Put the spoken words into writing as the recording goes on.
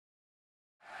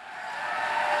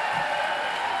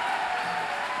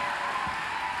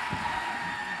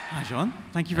Hi, Jean.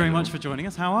 Thank you very much for joining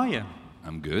us. How are you?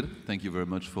 I'm good. Thank you very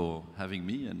much for having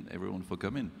me and everyone for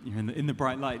coming. You're in the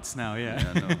bright lights now,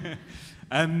 yeah.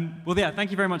 No. Well, yeah,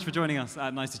 thank you very much for joining us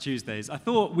at Nicer Tuesdays. I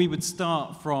thought we would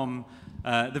start from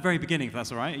the very beginning, if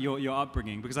that's all right, your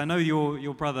upbringing, because I know your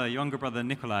younger brother,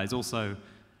 Nikolai, is also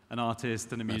an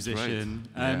artist and a musician.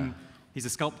 That's right. He's a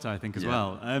sculptor, I think, as Yeah.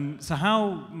 well. So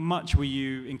how much were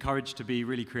you encouraged to be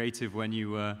really creative when you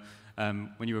were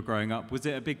growing up? Was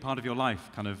it a big part of your life,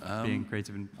 kind of being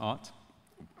creative in art?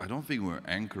 I don't think we were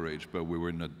encouraged, but we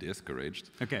were not discouraged.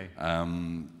 Okay.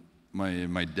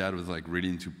 My dad was like really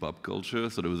into pop culture,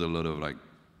 so there was a lot of like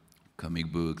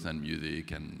comic books and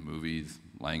music and movies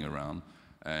lying around.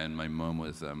 And my mom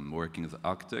was working as an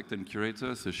architect and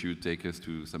curator, so she would take us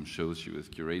to some shows she was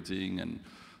curating, and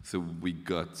so we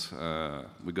got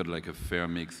like a fair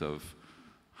mix of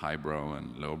highbrow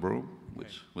and lowbrow,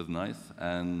 which was nice.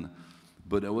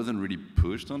 But it wasn't really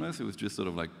pushed on us. It was just sort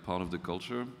of like part of the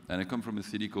culture. And I come from a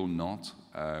city called Nantes,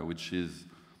 which is,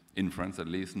 in France at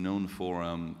least, known for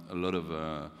a lot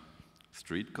of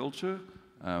street culture.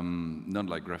 Not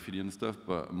like graffiti and stuff,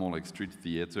 but more like street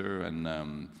theater.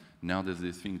 And now there's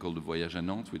this thing called the Voyage à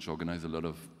Nantes, which organizes a lot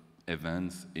of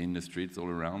events in the streets all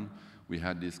around. We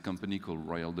had this company called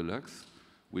Royal Deluxe,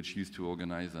 which used to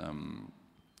organize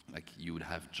like you would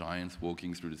have giants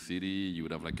walking through the city, you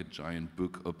would have like a giant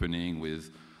book opening with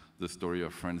the story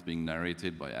of friends being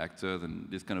narrated by actors and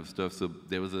this kind of stuff. So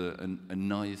there was a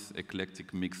nice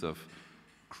eclectic mix of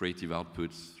creative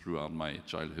outputs throughout my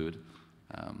childhood.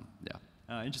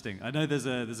 Interesting. I know there's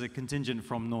a contingent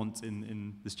from Nantes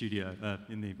in the studio,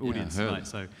 in the audience tonight.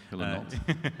 So,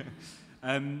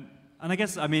 and I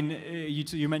guess, I mean,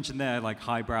 you mentioned there like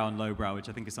highbrow and lowbrow, which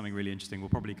I think is something really interesting. We'll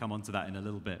probably come on to that in a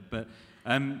little bit. But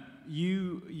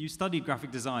you studied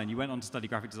graphic design. You went on to study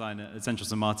graphic design at Central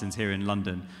St. Martin's here in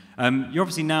London. You're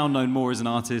obviously now known more as an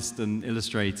artist and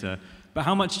illustrator. But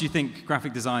how much do you think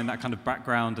graphic design, that kind of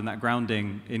background and that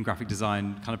grounding in graphic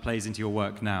design, kind of plays into your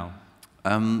work now?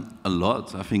 A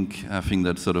lot. I think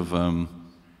that sort of,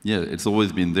 it's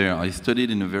always been there. I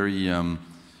studied in a very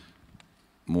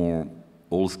more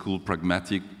old-school,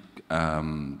 pragmatic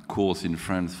course in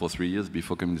France for 3 years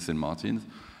before coming to St. Martin's,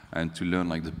 and to learn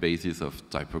like the basis of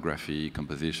typography,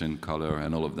 composition, color,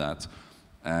 and all of that.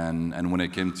 And when I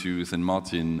came to St.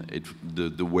 Martin,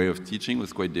 the way of teaching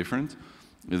was quite different.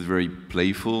 It was very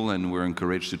playful, and we're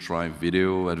encouraged to try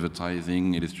video,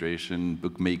 advertising, illustration,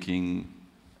 bookmaking,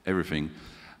 everything.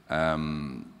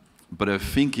 But I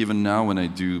think even now when I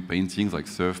do paintings, like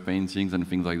surf paintings and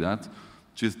things like that,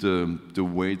 just the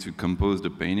way to compose the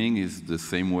painting is the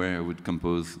same way I would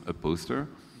compose a poster.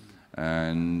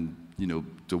 And you know,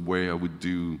 the way I would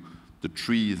do the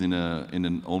trees in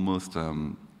an almost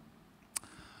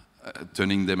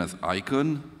turning them as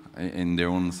icon in their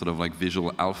own sort of like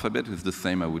visual alphabet is the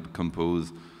same I would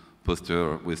compose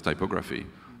poster with typography.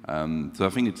 So I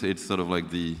think it's sort of like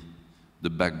the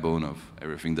backbone of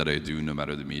everything that I do, no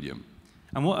matter the medium.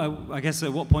 And I guess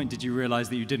at what point did you realize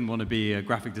that you didn't want to be a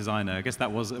graphic designer? I guess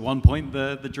that was at one point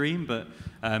the dream, but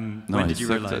when did you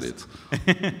realize? No, I sucked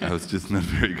at it. I was just not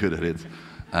very good at it.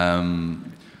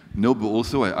 No, but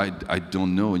also I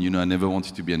don't know. You know, I never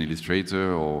wanted to be an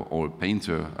illustrator or a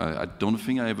painter. I don't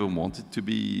think I ever wanted to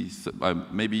be,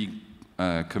 maybe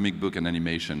comic book and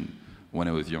animation when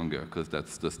I was younger, because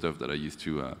that's the stuff that I used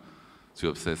to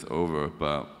obsess over.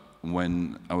 But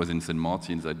when I was in St.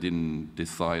 Martin's, I didn't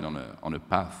decide on a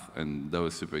path, and that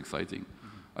was super exciting.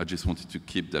 I just wanted to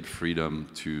keep that freedom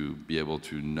to be able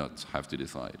to not have to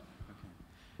decide.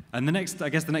 And the next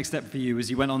step for you was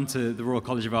you went on to the Royal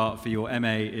College of Art for your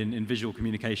MA in visual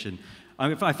communication.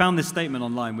 I found this statement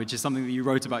online, which is something that you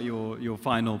wrote about your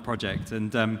final project,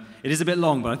 and it is a bit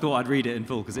long, but I thought I'd read it in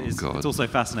full because it's also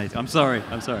fascinating. I'm sorry.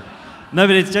 No,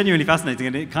 but it's genuinely fascinating,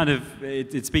 and it kind of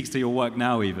it speaks to your work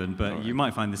now even, but you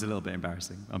might find this a little bit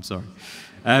embarrassing. I'm sorry.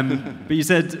 But you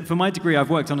said, for my degree, I've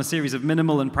worked on a series of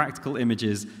minimal and practical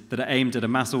images that are aimed at a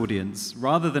mass audience.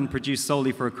 Rather than produced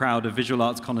solely for a crowd of visual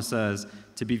arts connoisseurs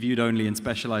to be viewed only in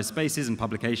specialized spaces and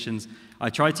publications, I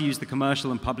try to use the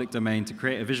commercial and public domain to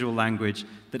create a visual language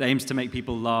that aims to make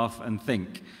people laugh and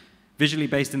think. Visually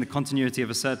based in the continuity of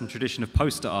a certain tradition of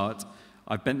poster art,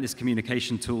 I've bent this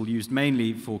communication tool, used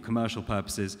mainly for commercial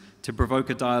purposes, to provoke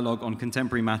a dialogue on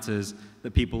contemporary matters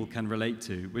that people can relate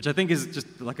to, which I think is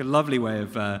just like a lovely way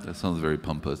of... That sounds very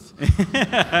pompous.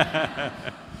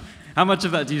 How much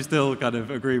of that do you still kind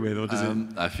of agree with, or does it...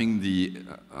 I think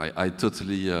I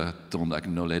totally don't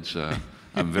acknowledge...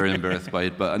 I'm very embarrassed by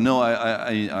it, but no,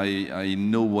 I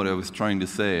know what I was trying to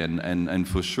say, and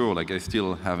for sure, like I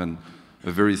still have a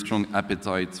very strong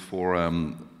appetite for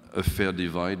a fair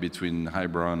divide between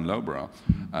highbrow and lowbrow.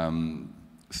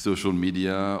 Social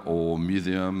media or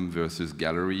museum versus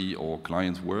gallery or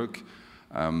client work.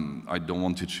 I don't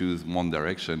want to choose one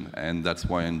direction, and that's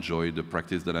why I enjoy the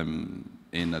practice that I'm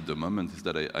in at the moment, is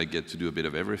that I get to do a bit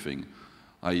of everything.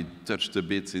 I touched a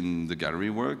bit in the gallery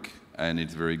work, and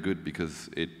it's very good because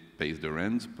it pays the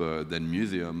rent, but then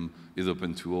museum is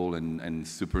open to all and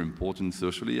super important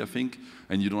socially, I think,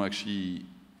 and you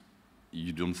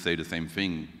don't say the same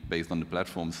thing based on the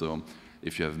platform, so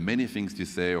if you have many things to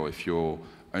say or if you're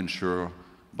unsure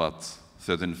about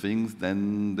certain things,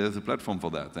 then there's a platform for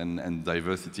that, and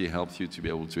diversity helps you to be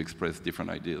able to express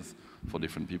different ideas for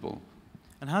different people.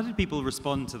 And how did people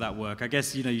respond to that work? I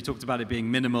guess, you talked about it being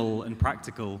minimal and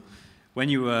practical. When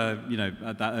you were,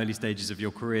 at that early stages of your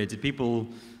career, did people,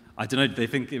 I don't know, did they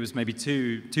think it was maybe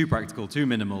too practical, too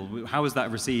minimal? How was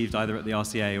that received either at the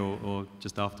RCA or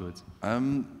just afterwards?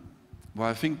 Well,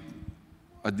 I think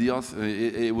at the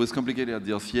it was complicated at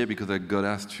the RCA because I got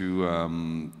asked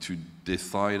to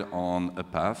decide on a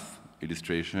path,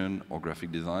 illustration or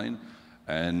graphic design,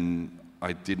 and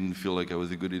I didn't feel like I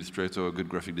was a good illustrator or a good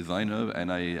graphic designer,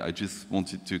 and I just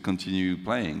wanted to continue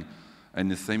playing.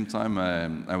 And at the same time,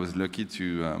 I was lucky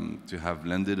to have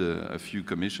landed a few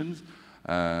commissions,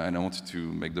 and I wanted to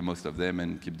make the most of them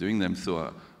and keep doing them.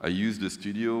 So I used the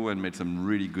studio and made some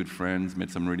really good friends,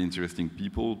 met some really interesting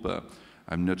people, but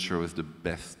I'm not sure I was the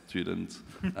best student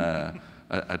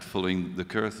at following the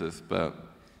courses, but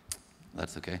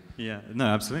that's okay. Yeah, no,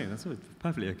 absolutely. That's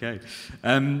perfectly okay.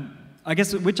 I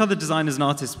guess, which other designers and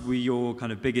artists were your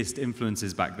kind of biggest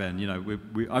influences back then?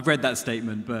 I've read that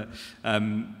statement, but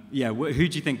who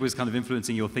do you think was kind of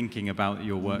influencing your thinking about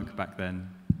your work back then?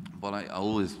 Well, I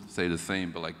always say the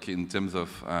same, but like in terms of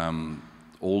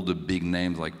all the big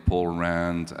names like Paul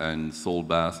Rand and Saul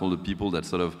Bass, all the people that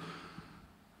sort of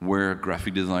were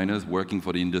graphic designers working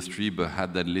for the industry, but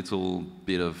had that little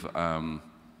bit of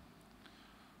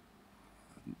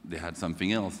they had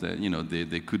something else that,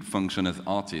 they could function as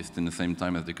artists in the same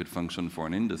time as they could function for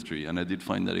an industry. And I did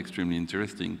find that extremely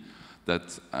interesting,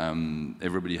 that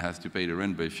everybody has to pay the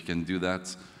rent, but if you can do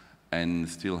that and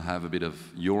still have a bit of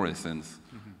your essence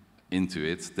into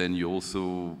it, then you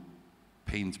also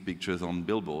paint pictures on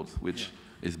billboards, which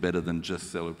is better than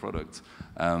just sell a product.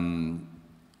 And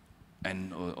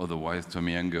otherwise,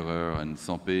 Tommy Ungerer and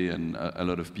Sampé and a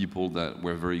lot of people that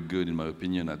were very good, in my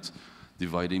opinion, at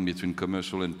dividing between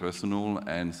commercial and personal,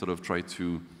 and sort of try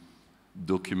to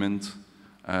document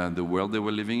the world they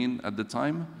were living in at the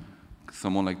time.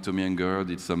 Someone like Tommy Ungerer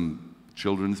did some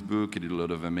children's book, he did a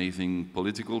lot of amazing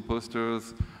political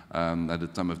posters at the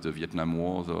time of the Vietnam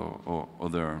Wars or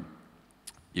other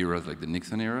eras like the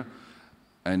Nixon era.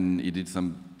 And he did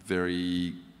some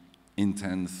very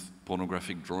intense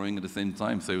pornographic drawing at the same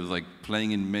time. So it was like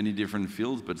playing in many different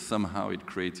fields, but somehow it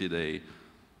created a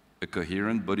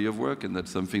coherent body of work, and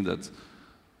that's something that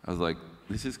I was like,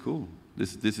 this is cool,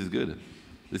 this is good.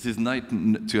 This is nice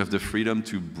to have the freedom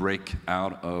to break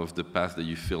out of the path that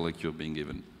you feel like you're being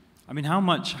given. I mean,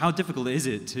 how difficult is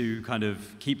it to kind of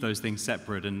keep those things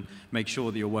separate and make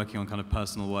sure that you're working on kind of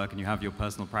personal work and you have your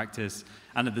personal practice,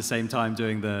 and at the same time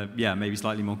doing the, maybe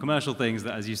slightly more commercial things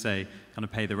that, as you say, kind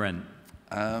of pay the rent?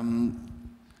 I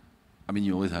mean,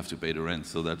 you always have to pay the rent,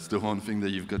 so that's the one thing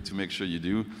that you've got to make sure you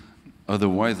do.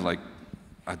 Otherwise, like,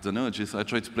 I don't know, I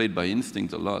try to play it by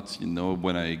instinct a lot.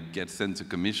 When I get sent a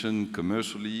commission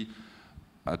commercially,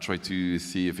 I try to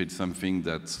see if it's something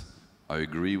that I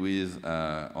agree with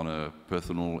on a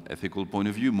personal, ethical point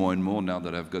of view, more and more now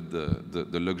that I've got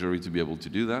the luxury to be able to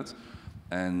do that.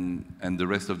 And the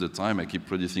rest of the time, I keep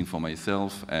producing for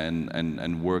myself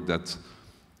and work that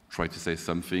try to say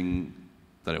something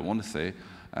that I want to say.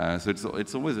 So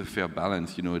it's always a fair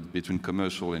balance, between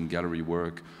commercial and gallery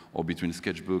work, or between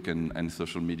sketchbook and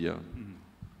social media. Mm-hmm.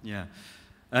 Yeah.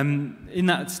 In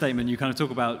that statement, you kind of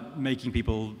talk about making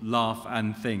people laugh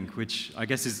and think, which I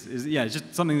guess is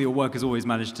just something that your work has always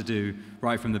managed to do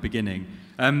right from the beginning.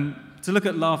 To look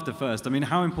at laughter first, I mean,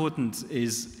 how important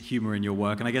is humor in your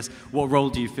work? And I guess, what role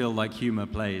do you feel like humor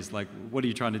plays? Like, what are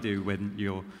you trying to do when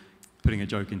you're putting a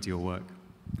joke into your work?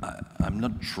 I'm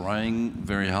not trying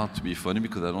very hard to be funny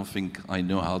because I don't think I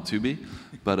know how to be.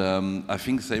 But I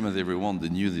think same as everyone, the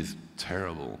news is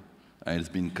terrible. And it's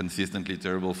been consistently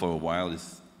terrible for a while.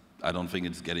 I don't think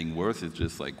it's getting worse. It's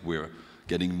just like we're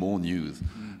getting more news.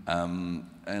 And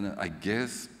I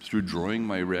guess through drawing,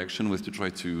 my reaction was to try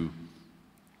to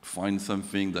find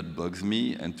something that bugs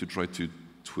me and to try to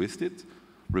twist it,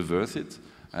 reverse it.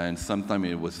 And sometimes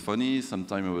it was funny,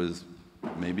 sometimes it was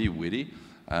maybe witty.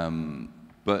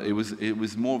 But it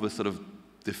was more of a sort of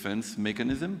defense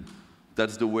mechanism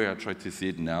that's the way I try to see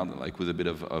it now, like with a bit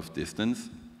of distance.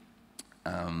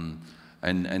 And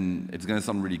it's going to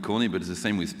sound really corny, but it's the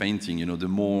same with painting. You know, the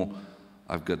more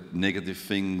I've got negative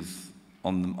things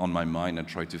on my mind, I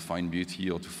try to find beauty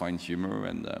or to find humor,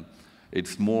 and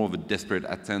it's more of a desperate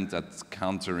attempt at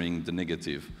countering the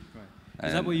negative. Right.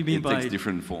 Is that what you mean by... It takes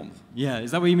different forms. Yeah,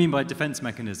 is that what you mean by defense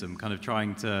mechanism, kind of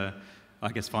trying to, I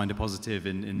guess, find a positive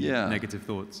in negative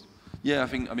thoughts? Yeah,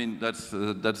 I mean, that's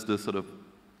the sort of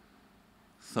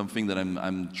something that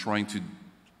I'm trying to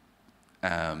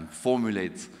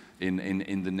formulate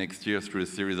in the next year through a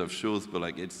series of shows, but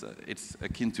like it's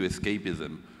akin to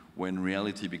escapism. When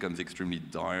reality becomes extremely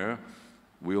dire,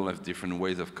 we all have different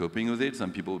ways of coping with it.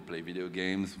 Some people play video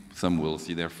games, some will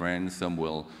see their friends, some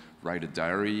will write a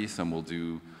diary, some will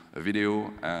do a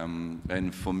video.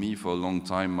 And for me, for a long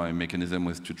time, my mechanism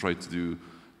was to try to do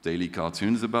daily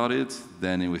cartoons about it.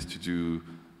 Then it was to do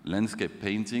landscape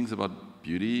paintings about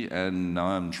beauty, and now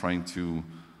I'm trying to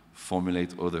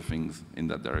formulate other things in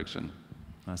that direction.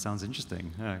 That sounds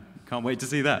interesting. Yeah, can't wait to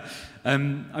see that. I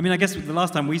mean, I guess the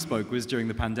last time we spoke was during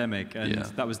the pandemic, and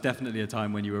that was definitely a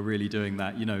time when you were really doing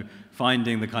that, you know,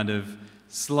 finding the kind of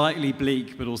slightly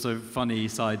bleak but also funny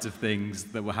sides of things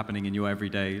that were happening in your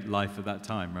everyday life at that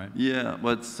time, right? Yeah,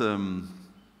 but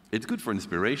it's good for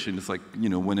inspiration. It's like, you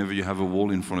know, whenever you have a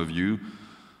wall in front of you,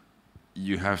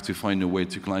 you have to find a way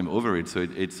to climb over it. So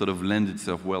it sort of lends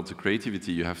itself well to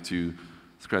creativity. You have to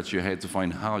scratch your head to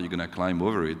find how you're going to climb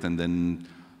over it, and then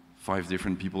 5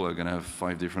 different people are going to have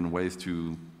 5 different ways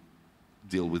to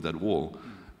deal with that wall.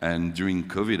 And during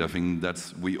COVID, I think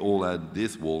we all had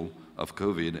this wall of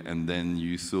COVID, and then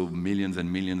you saw millions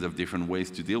and millions of different ways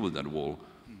to deal with that wall.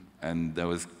 And that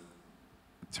was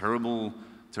a terrible,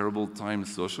 terrible time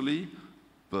socially,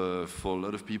 but for a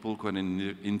lot of people, quite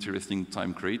an interesting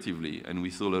time creatively. And we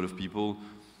saw a lot of people,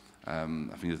 I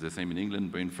think it's the same in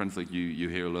England, but in France, like you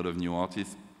hear a lot of new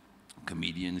artists,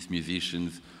 comedians,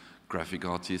 musicians, graphic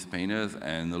artists, painters,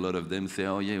 and a lot of them say,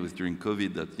 oh yeah, it was during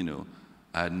COVID that, you know,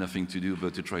 I had nothing to do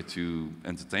but to try to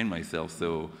entertain myself,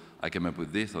 so I came up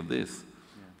with this or this.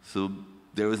 Yeah. So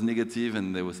there was negative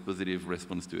and there was positive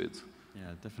response to it.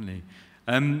 Yeah, definitely.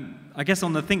 I guess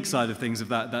on the think side of things of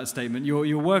that statement,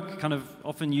 your work kind of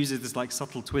often uses this like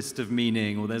subtle twist of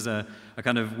meaning, or there's a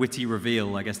kind of witty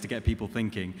reveal, I guess, to get people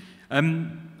thinking.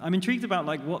 I'm intrigued about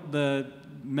like what the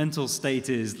mental state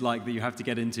is like that you have to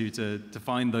get into to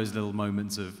find those little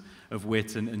moments of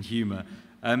wit and humor.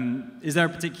 Is there a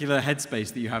particular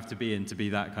headspace that you have to be in to be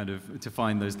that kind of, to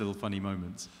find those little funny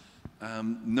moments?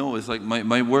 No, it's like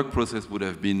my work process would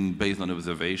have been based on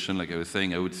observation. Like I was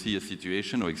saying, I would see a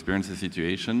situation or experience a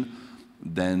situation,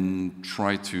 then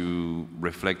try to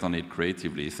reflect on it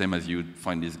creatively. Same as you'd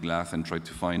find this glass and try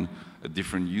to find a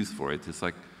different use for it. It's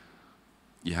like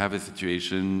you have a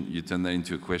situation, you turn that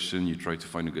into a question, you try to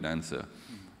find a good answer.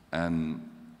 And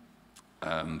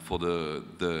for the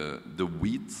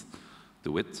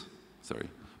wit, sorry,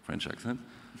 French accent,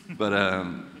 but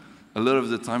a lot of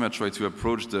the time I try to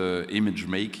approach the image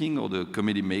making or the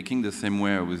comedy making the same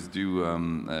way I would do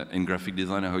in graphic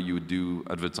design, how you would do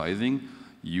advertising.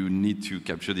 You need to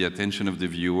capture the attention of the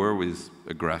viewer with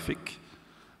a graphic,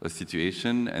 a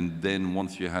situation, and then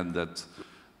once you had that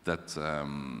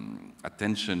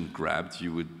attention grabbed,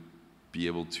 you would be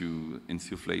able to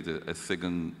insufflate a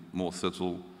second, more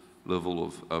subtle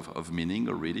level of meaning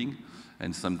or reading.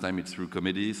 And sometimes it's through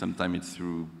comedy, sometimes it's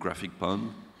through graphic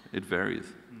pun. It varies.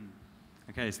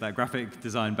 Okay, so that graphic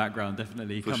design background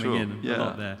definitely coming in a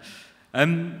lot there.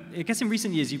 I guess in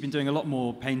recent years you've been doing a lot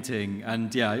more painting,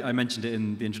 and yeah, I mentioned it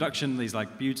in the introduction, these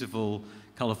like beautiful,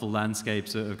 colorful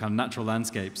landscapes, kind of natural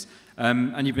landscapes,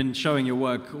 and you've been showing your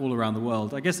work all around the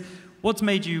world. I guess, what's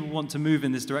made you want to move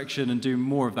in this direction and do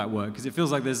more of that work? Because it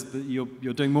feels like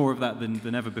you're doing more of that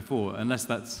than ever before, unless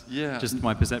that's just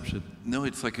my perception. No,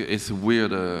 it's like it's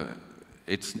weird.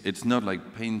 It's not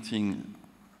like painting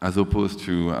as opposed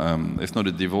to it's not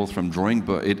a divorce from drawing,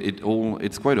 but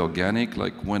it's quite organic.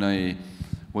 Like when I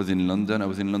was in London, I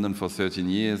was in London for 13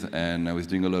 years, and I was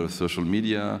doing a lot of social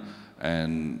media,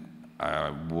 and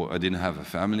I didn't have a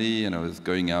family, and I was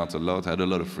going out a lot. I had a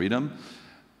lot of freedom,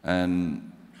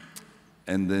 and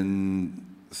then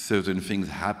certain things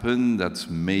happened that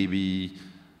maybe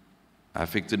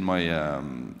affected my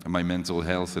my mental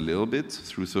health a little bit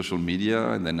through social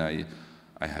media, and then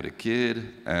I had a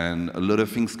kid, and a lot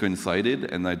of things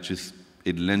coincided, and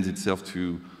it lends itself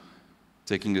to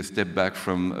taking a step back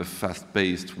from a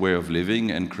fast-paced way of living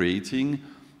and creating,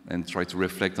 and try to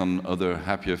reflect on other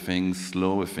happier things,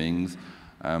 slower things.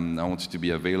 I wanted to be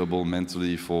available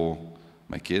mentally for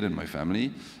my kid and my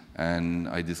family, and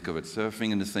I discovered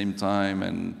surfing at the same time,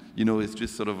 and you know, it's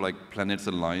just sort of like planets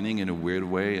aligning in a weird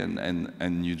way,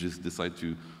 and you just decide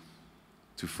to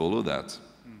follow that.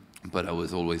 But I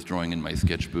was always drawing in my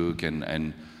sketchbook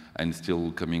and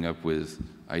still coming up with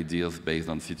ideas based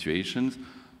on situations.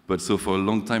 But so for a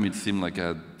long time it seemed like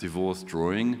a divorced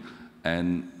drawing,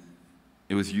 and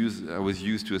I was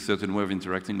used to a certain way of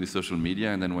interacting with social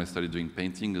media, and then when I started doing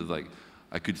painting, it was like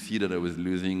I could see that I was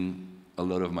losing a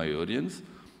lot of my audience.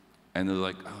 And I was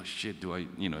like, oh shit,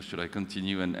 should I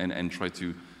continue and try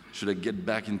to, should I get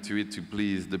back into it to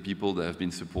please the people that have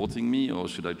been supporting me, or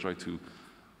should I try to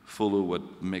follow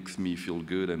what makes me feel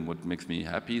good and what makes me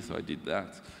happy? So I did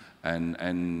that.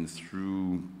 And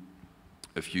through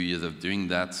a few years of doing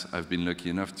that, I've been lucky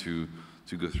enough to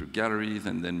go through galleries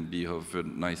and then be offered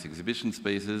nice exhibition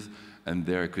spaces, and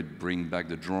there I could bring back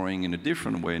the drawing in a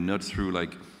different way, not through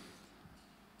like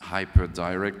hyper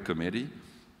direct comedy,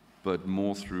 but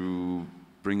more through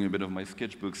bringing a bit of my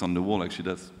sketchbooks on the wall. Actually,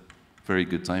 that's very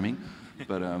good timing.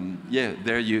 But yeah,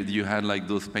 there you had like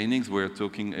those paintings where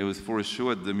talking, it was for a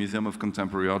show at the Museum of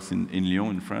Contemporary Arts in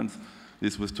Lyon in France.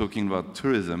 This was talking about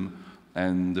tourism,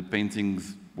 and the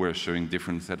paintings were showing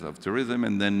different sets of tourism,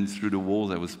 and then through the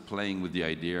walls I was playing with the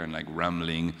idea and like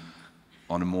rambling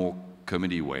on a more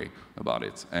comedy way about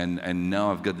it. And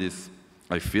now I've got this,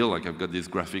 I feel like I've got this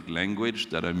graphic language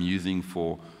that I'm using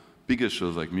for bigger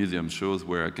shows, like museum shows,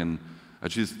 where I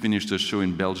just finished a show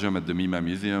in Belgium at the MIMA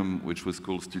Museum, which was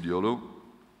called Studiolo.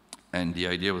 And the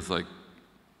idea was like,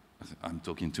 I'm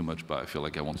talking too much, but I feel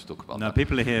like I want to talk about that. No,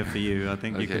 people are here for you. I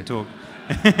think okay. You can talk.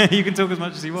 You can talk as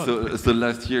much as you want. So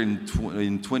last year in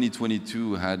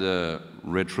 2022, I had a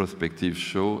retrospective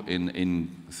show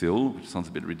in Seoul, which sounds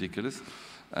a bit ridiculous.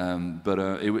 But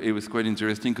it was quite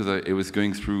interesting because I was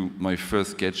going through my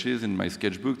first sketches in my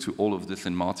sketchbook to all of the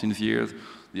St. Martin's years,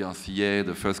 the RCA,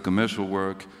 the first commercial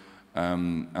work,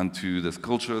 and to the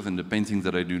sculptures and the paintings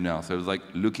that I do now. So I was like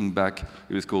looking back,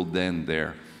 it was called Then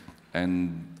There.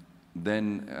 And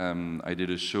then I did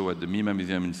a show at the MIMA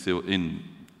Museum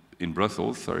in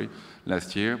Brussels,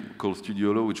 last year, called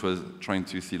Studiolo, which was trying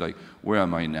to see like, where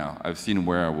am I now? I've seen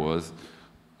where I was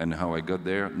and how I got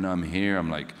there. Now I'm here,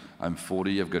 I'm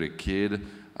 40, I've got a kid,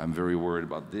 I'm very worried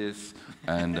about this,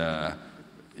 and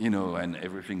and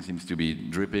everything seems to be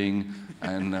dripping,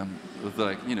 and it was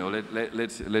like,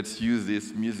 let's use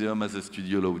this museum as a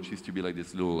studiolo, which used to be like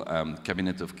this little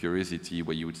cabinet of curiosity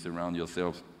where you would surround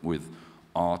yourself with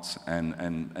art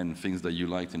and things that you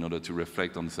liked in order to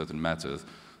reflect on certain matters.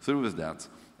 So it was that.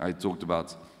 I talked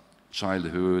about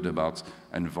childhood, about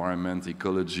environment,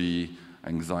 ecology,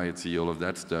 anxiety, all of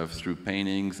that stuff through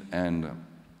paintings and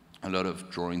a lot of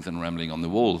drawings and rambling on the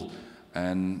walls,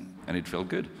 and it felt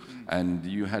good. And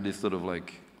you had this sort of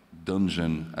like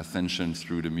dungeon ascension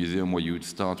through the museum where you would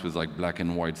start with like black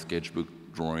and white sketchbook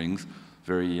drawings,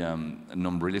 very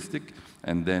non-realistic,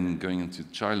 and then going into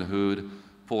childhood,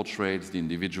 portraits, the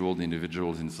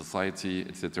individuals in society,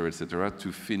 etc.,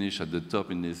 to finish at the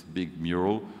top in this big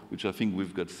mural, which I think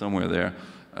we've got somewhere there,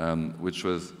 which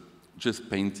was just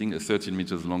painting a 13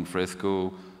 meters long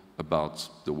fresco about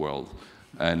the world.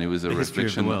 And it was a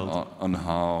reflection on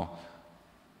how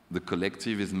the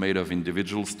collective is made of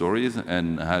individual stories,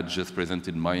 and I had just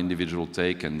presented my individual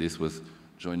take, and this was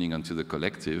joining onto the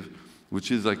collective,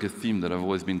 which is like a theme that I've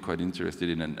always been quite interested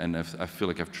in, and I feel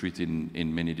like I've treated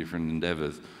in many different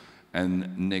endeavors.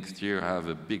 And next year I have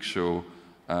a big show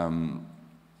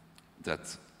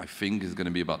that I think is going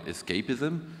to be about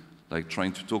escapism, like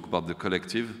trying to talk about the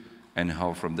collective and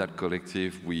how from that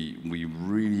collective we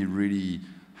really, really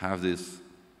have this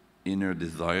inner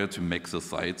desire to make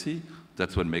society.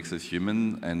 That's what makes us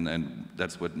human, and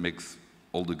that's what makes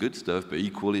all the good stuff, but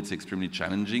equally it's extremely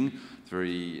challenging. It's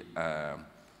very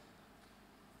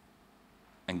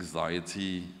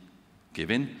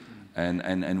anxiety-giving,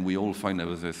 and we all find,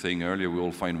 as I was saying earlier, we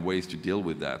all find ways to deal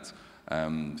with that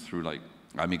through, like,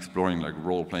 I'm exploring like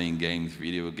role-playing games,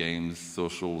 video games,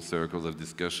 social circles of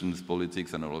discussions,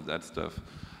 politics, and all of that stuff.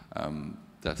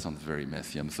 That sounds very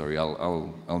messy. I'm sorry.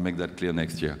 I'll make that clear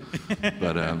next year.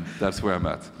 But that's where I'm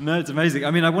at. No, it's amazing.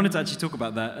 I mean, I wanted to actually talk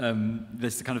about that.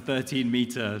 This kind of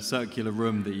 13-meter circular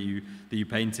room that you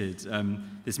painted.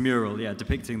 This mural,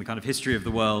 depicting the kind of history of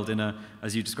the world in a,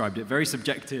 as you described it, very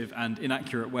subjective and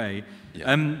inaccurate way.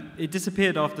 Yeah. It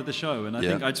disappeared after the show, and I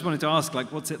think I just wanted to ask,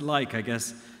 like, what's it like? I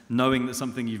guess knowing that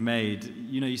something you've made,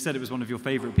 you said it was one of your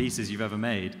favorite pieces you've ever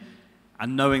made.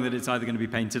 And knowing that it's either going to be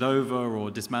painted over or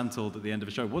dismantled at the end of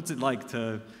a show, what's it like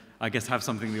to, I guess, have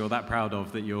something that you're that proud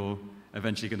of that you're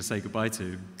eventually going to say goodbye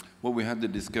to? Well, we had the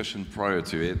discussion prior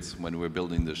to it when we were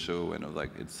building the show, and I was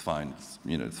like, it's fine,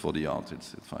 it's for the art,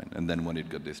 it's fine. And then when it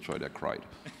got destroyed, I cried.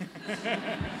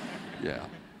 Yeah,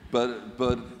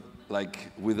 but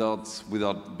like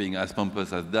without being as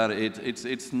pompous as that,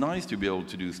 it's nice to be able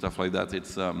to do stuff like that.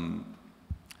 It's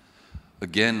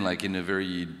again, like in a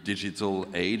very digital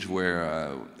age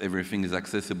where everything is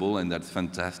accessible, and that's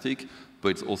fantastic. But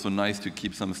it's also nice to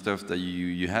keep some stuff that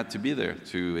you had to be there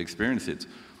to experience it.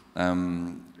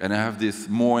 And I have this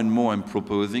more and more. I'm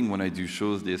proposing when I do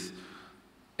shows this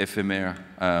ephemera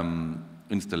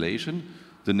installation.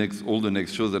 All the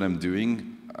next shows that I'm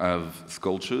doing have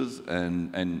sculptures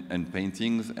and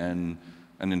paintings and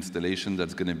an installation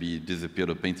that's going to be disappeared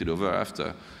or painted over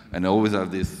after. And I always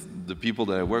have the people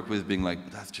that I work with being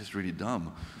like, that's just really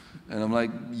dumb. And I'm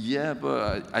like, yeah,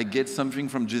 but I get something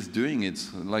from just doing it.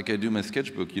 Like I do my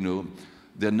sketchbook,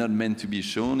 they're not meant to be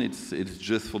shown. It's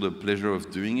just for the pleasure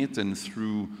of doing it. And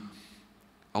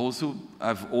I was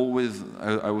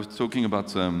talking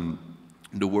about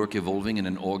the work evolving in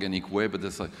an organic way, but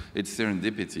it's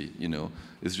serendipity,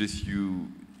 It's just you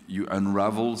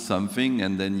unravel something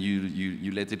and then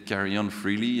you let it carry on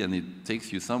freely and it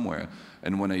takes you somewhere.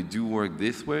 And when I do work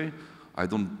this way, I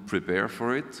don't prepare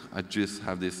for it. I just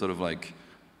have this sort of like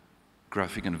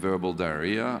graphic and verbal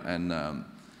diarrhea,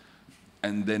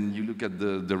 and then you look at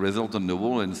the result on the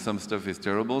wall, and some stuff is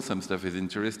terrible, some stuff is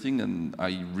interesting, and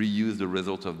I reuse the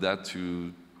result of that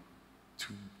to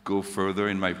go further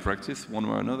in my practice, one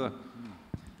way or another.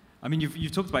 I mean,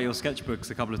 you've talked about your sketchbooks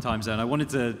a couple of times there, and I wanted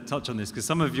to touch on this because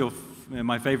some of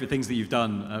my favorite things that you've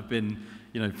done have been,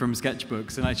 from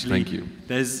sketchbooks, and actually, thank you.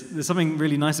 There's something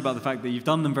really nice about the fact that you've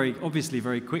done them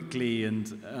very quickly,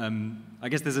 and I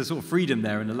guess there's a sort of freedom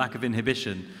there and a lack of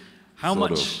inhibition. But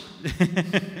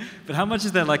how much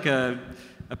is there like a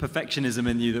perfectionism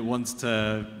in you that wants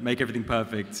to make everything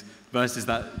perfect versus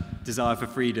that desire for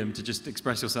freedom to just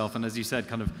express yourself and, as you said,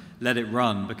 kind of let it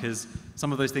run? Because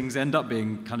some of those things end up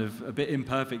being kind of a bit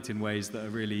imperfect in ways that are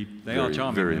really, they are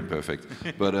charming. Very imperfect.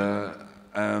 But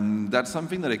that's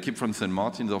something that I keep from St.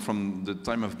 Martin's, or from the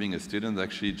time of being a student,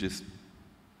 actually just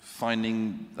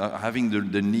having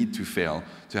the need to fail,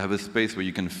 to have a space where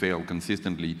you can fail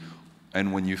consistently.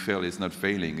 And when you fail, it's not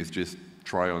failing, it's just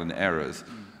trial and errors.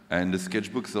 And the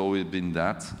sketchbook's always been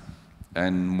that.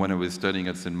 And when I was studying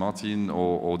at St. Martin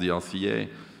or the RCA,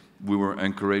 we were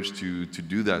encouraged to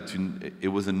do that. It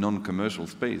was a non-commercial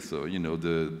space, so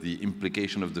the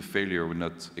implication of the failure were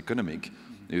not economic.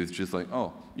 It was just like,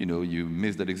 you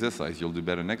missed that exercise, you'll do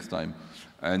better next time.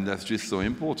 And that's just so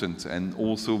important. And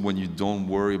also when you don't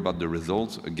worry about the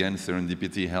results, again,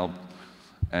 serendipity helps,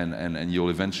 and you'll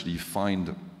eventually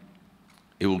find,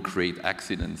 it will create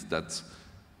accidents that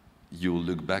you'll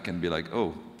look back and be like,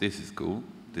 oh, this is cool,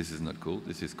 this is not cool,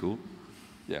 this is cool.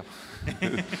 Yeah.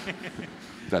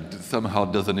 That somehow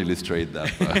doesn't illustrate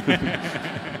that.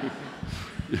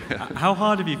 Yeah. How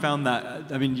hard have you found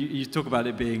that? I mean, you talk about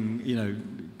it being,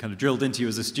 kind of drilled into you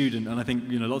as a student, and I think,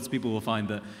 lots of people will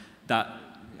find that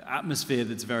atmosphere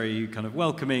that's very kind of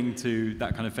welcoming to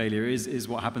that kind of failure is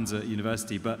what happens at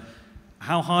university. But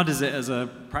how hard is it as a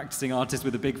practicing artist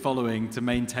with a big following to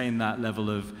maintain that level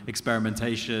of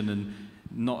experimentation and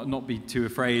not be too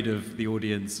afraid of the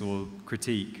audience or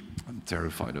critique? I'm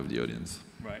terrified of the audience.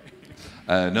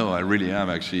 Right. No, I really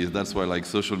am, actually. That's why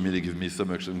social media gives me so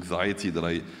much anxiety that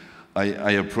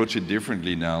I approach it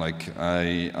differently now. Like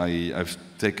I've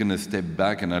taken a step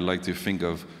back, and I like to think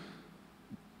of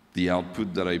the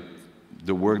output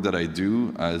the work that I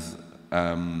do as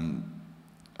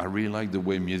I really like the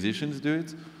way musicians do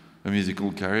it. A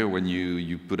musical career, when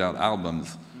you put out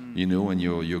albums, when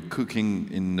you're cooking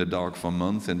in the dark for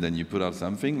months, and then you put out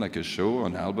something like a show,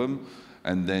 an album,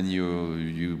 and then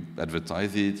you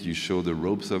advertise it, you show the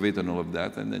ropes of it and all of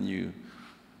that, and then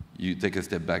you take a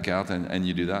step back out and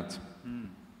you do that.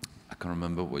 I can't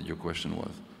remember what your question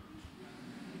was.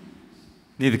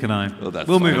 Neither can I. Oh, that's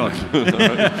we'll fine. Move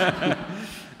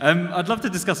on. I'd love to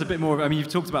discuss a bit more. I mean, you've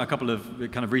talked about a couple of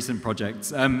kind of recent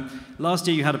projects. Last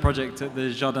year you had a project at the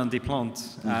Jardin des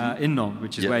Plantes in Nantes,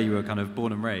 which is where you were kind of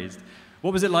born and raised.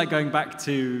 What was it like going back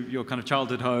to your kind of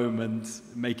childhood home and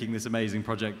making this amazing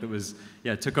project that was,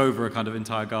 took over a kind of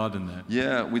entire garden there?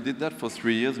 Yeah, we did that for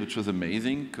 3 years, which was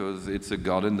amazing because it's a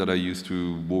garden that I used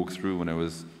to walk through when I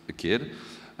was a kid.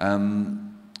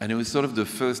 And it was sort of the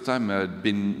first time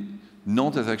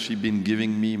Nantes has actually been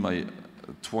giving me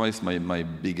twice my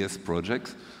biggest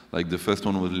projects. Like the first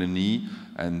one was Le Nid,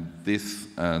 and the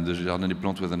Jardin des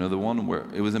Plantes was another one where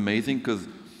it was amazing because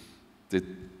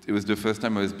it was the first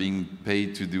time I was being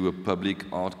paid to do a public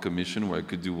art commission where I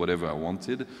could do whatever I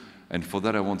wanted. And for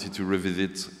that, I wanted to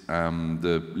revisit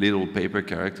the little paper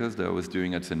characters that I was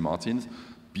doing at St. Martin's.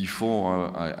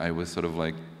 Before I was sort of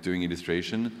like doing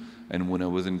illustration, and when I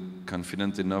wasn't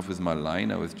confident enough with my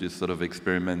line, I was just sort of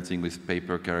experimenting with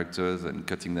paper characters and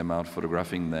cutting them out,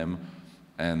 photographing them,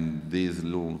 and these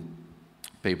little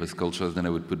paper sculptures, then I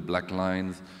would put black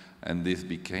lines, and this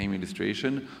became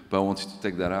illustration. But I wanted to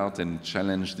take that out and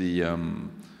challenge the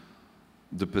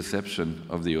perception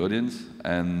of the audience,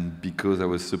 and because I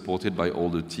was supported by all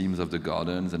the teams of the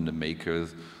gardens and the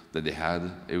makers that they had,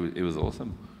 it was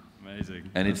awesome. Amazing.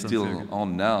 And it's still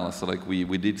on now. So like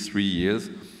we did 3 years,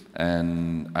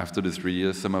 and after the 3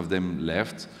 years, some of them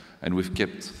left, and we've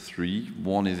kept 3.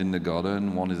 One is in the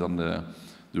garden, one is on the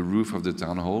roof of the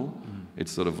town hall.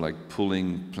 It's sort of like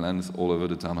pulling plants all over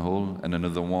the town hall, and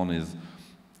another one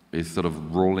is sort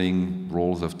of rolling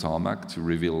rolls of tarmac to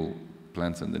reveal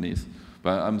plants underneath.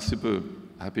 But I'm super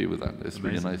happy with that. It's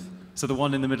really nice. So the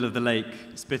one in the middle of the lake,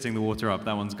 spitting the water up,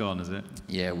 that one's gone, is it?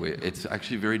 Yeah, it's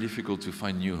actually very difficult to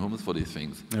find new homes for these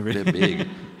things. Oh, really? They're big.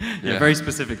 Yeah, very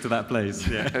specific to that place.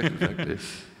 Yeah, exactly.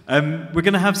 We're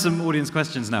going to have some audience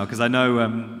questions now, because I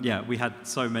know, we had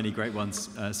so many great ones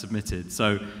submitted.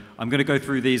 So I'm going to go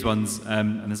through these ones,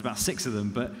 and there's about 6 of them.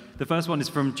 But the first one is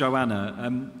from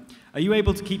Joanna. Are you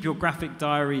able to keep your graphic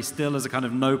diary still as a kind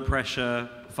of no-pressure,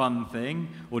 fun thing,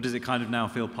 or does it kind of now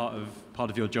feel part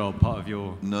of your job, part of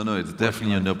your... No, it's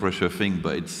definitely a no-pressure thing,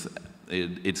 but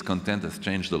its content has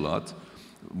changed a lot.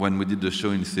 When we did the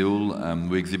show in Seoul,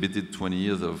 we exhibited 20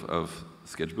 years of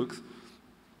sketchbooks.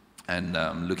 And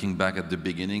looking back at the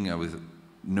beginning, I was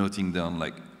writing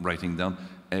down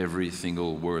every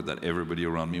single word that everybody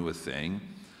around me was saying.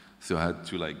 So I had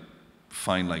to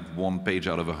find 1 page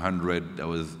out of 100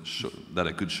 that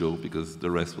I could show, because the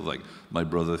rest was my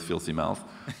brother's filthy mouth.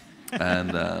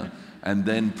 And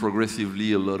then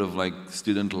progressively a lot of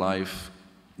student life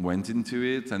went into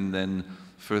it, and then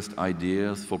first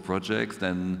ideas for projects,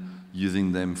 then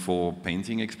using them for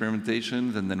painting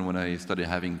experimentations, and then when I started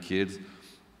having kids,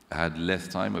 I had less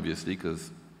time, obviously,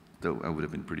 because I would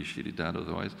have been pretty shitty dad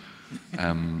otherwise.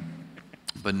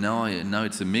 But now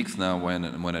it's a mix. Now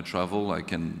when I travel, I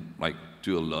can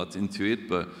do a lot into it,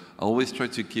 but I always try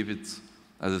to keep it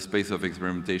as a space of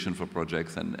experimentation for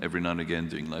projects, and every now and again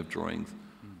doing live drawings.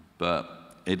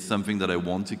 But it's something that I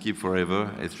want to keep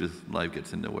forever. It's just life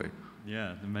gets in the way.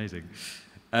 Yeah, amazing.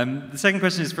 The second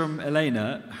question is from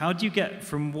Elena. How do you get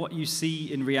from what you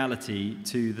see in reality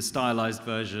to the stylized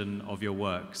version of your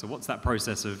work? So what's that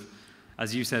process of,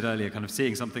 as you said earlier, kind of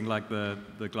seeing something like the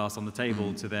glass on the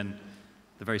table to then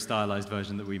the very stylized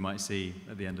version that we might see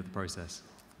at the end of the process?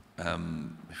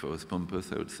 If I was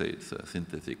pompous, I would say it's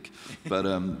synthetic. But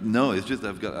no, it's just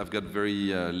I've got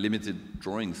very limited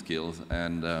drawing skills,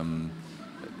 and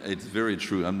it's very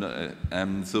true.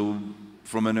 So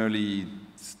from an early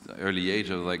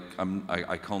age, I was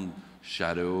I can't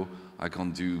shadow, I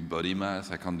can't do body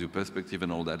mass, I can't do perspective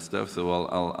and all that stuff. So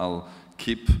I'll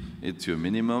keep it to a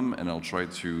minimum, and I'll try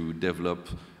to develop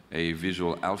a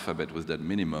visual alphabet with that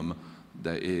minimum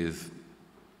that is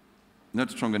not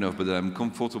strong enough, but that I'm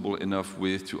comfortable enough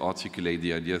with to articulate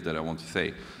the ideas that I want to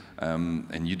say.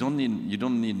 And you don't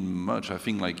need much. I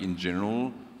think in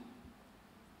general,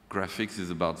 graphics is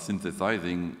about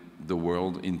synthesizing the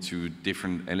world into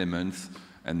different elements,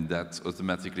 and that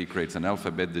automatically creates an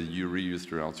alphabet that you reuse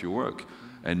throughout your work.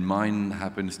 And mine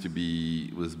happens to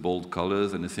be with bold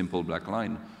colors and a simple black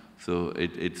line. So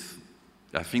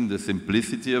I think the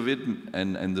simplicity of it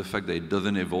and the fact that it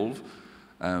doesn't evolve.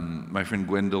 My friend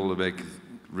Gwendol Lebec,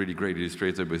 really great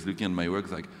illustrator, was looking at my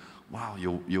work like, wow,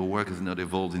 your work has not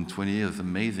evolved in 20 years,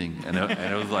 amazing. And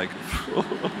I was like,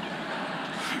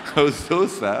 I was so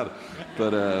sad.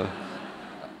 But,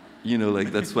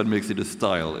 that's what makes it a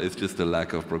style. It's just a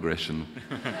lack of progression.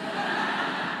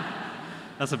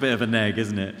 That's a bit of a neg,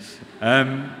 isn't it?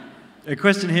 A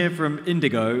question here from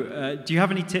Indigo. Do you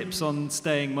have any tips on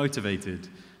staying motivated?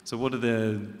 So what are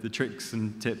the tricks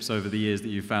and tips over the years that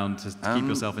you've found to keep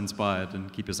yourself inspired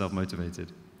and keep yourself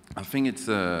motivated? I think it's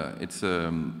a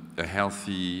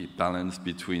healthy balance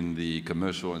between the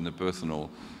commercial and the personal.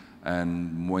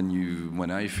 And when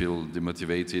I feel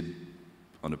demotivated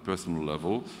on a personal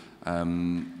level,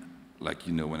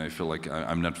 when I feel like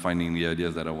I'm not finding the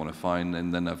ideas that I want to find,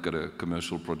 and then I've got a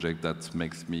commercial project that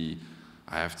makes me,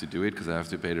 I have to do it because I have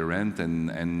to pay the rent.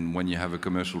 And when you have a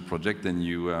commercial project, then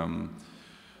you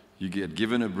get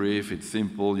given a brief, it's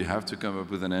simple, you have to come up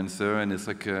with an answer, and it's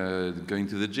like going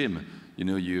to the gym.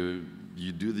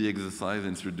 You do the exercise,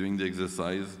 and through doing the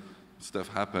exercise, stuff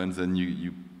happens, and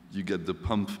you get the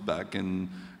pump back, and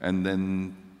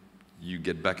then you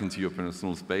get back into your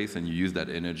personal space, and you use that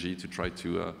energy to try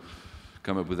to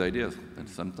come up with ideas. And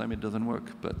sometimes it doesn't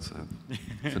work, but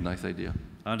it's a nice idea.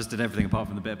 I understood everything apart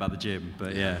from the bit about the gym,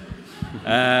 but yeah.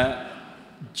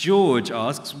 George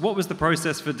asks, what was the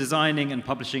process for designing and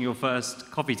publishing your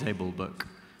first coffee table book?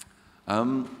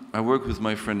 I work with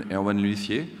my friend Erwan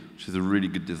Lucier, she's a really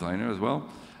good designer as well.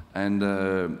 And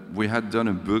we had done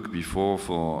a book before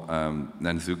for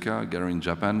Nanzuka, a gallery in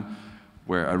Japan,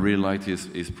 where I really liked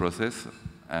his process.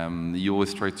 He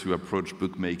always tried to approach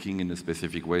bookmaking in a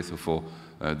specific way. So for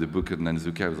the book at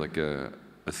Nanzuka, it was like a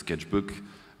sketchbook.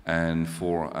 And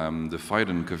for the Fight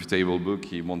and Coffee Table book,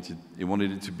 he wanted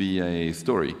it to be a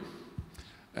story.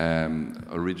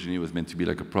 Originally, it was meant to be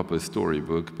like a proper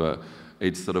storybook, but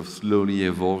it sort of slowly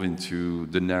evolved into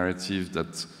the narrative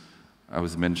that I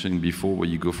was mentioning before, where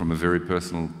you go from a very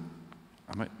personal...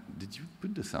 Did you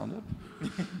put the sound up?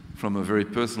 From a very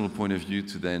personal point of view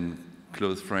to then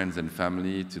close friends and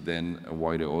family to then a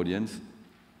wider audience.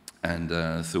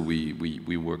 And so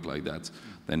we work like that.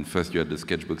 Then first you had the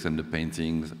sketchbooks and the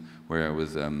paintings, where I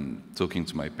was talking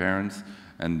to my parents,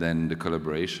 and then the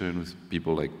collaboration with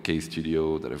people like K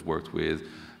Studio that I've worked with,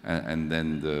 and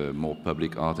then the more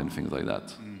public art and things like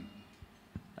that.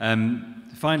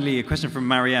 Finally, a question from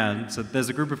Marianne. So there's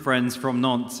a group of friends from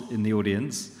Nantes in the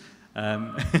audience.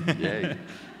 Yay.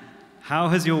 How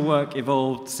has your work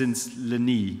evolved since Le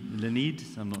Nid? Le Nid?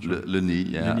 I'm not sure. Le Nid,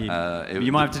 yeah. Le Nid.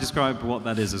 You might have to describe what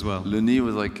that is as well. Le Nid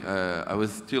was like, I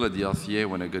was still at the RCA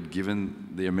when I got given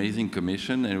the amazing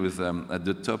commission, and it was at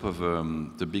the top of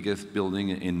the biggest building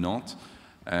in Nantes,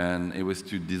 and it was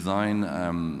to design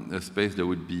a space that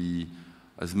would be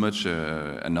as much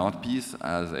an art piece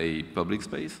as a public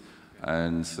space.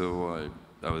 And so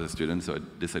I was a student, so I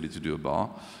decided to do a bar.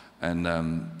 And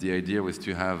the idea was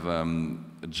to have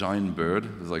a giant bird,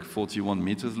 it was like 41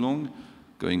 meters long,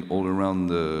 going all around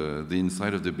the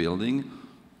inside of the building.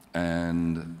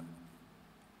 And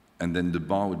then the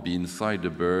bar would be inside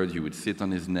the bird. You would sit on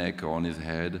his neck or on his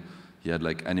head. He had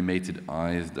like animated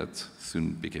eyes that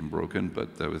soon became broken,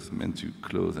 but that was meant to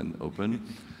close and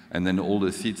open. And then all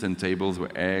the seats and tables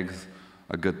were eggs.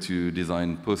 I got to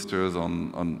design posters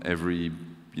on every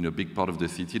big part of the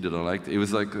city that I liked. It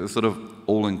was like a sort of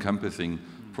all-encompassing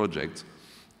project.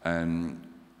 And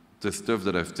the stuff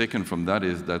that I've taken from that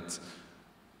is that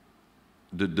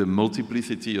the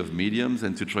multiplicity of mediums,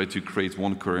 and to try to create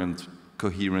one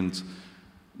coherent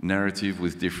narrative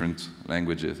with different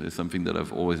languages is something that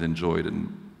I've always enjoyed,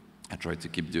 and I try to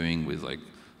keep doing with like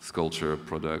sculpture,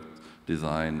 product,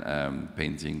 design,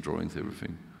 painting, drawings,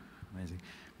 everything. Amazing.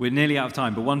 We're nearly out of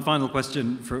time, but one final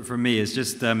question from me is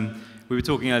just, we were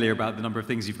talking earlier about the number of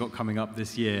things you've got coming up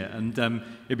this year, and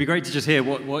it'd be great to just hear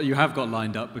what you have got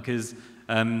lined up, because,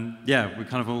 yeah, we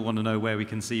kind of all want to know where we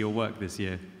can see your work this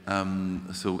year.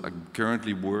 So I'm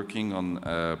currently working on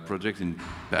a project in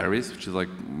Paris, which is like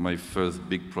my first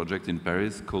big project in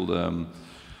Paris, called,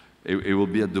 it will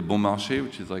be at the Bon Marché,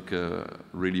 which is like a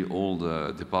really old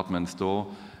department store,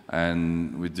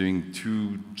 and we're doing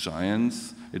two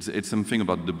giants. It's something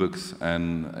about the books,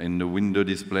 and in the window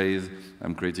displays,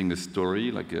 I'm creating a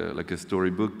story, like a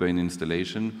storybook, but in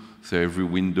installation. So every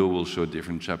window will show a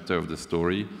different chapter of the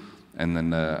story, and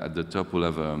then at the top we'll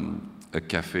have a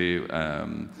cafe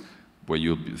where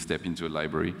you'll step into a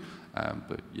library.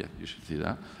 But yeah, you should see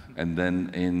that. And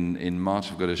then in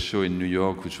March, I've got a show in New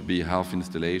York, which will be half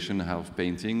installation, half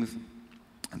paintings,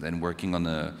 and then working on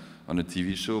a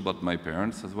TV show about my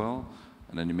parents as well,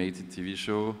 an animated TV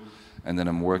show. And then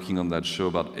I'm working on that show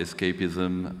about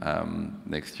escapism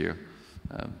next year.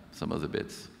 Some other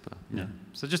bits. But, yeah.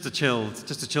 So just a chill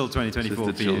 2024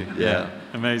 for chill, you. Yeah.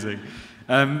 Amazing.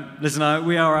 Listen,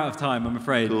 we are out of time, I'm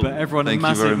afraid. Cool. But everyone, Thank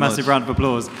a massive round of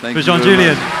applause Thank for Jean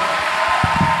Jullien.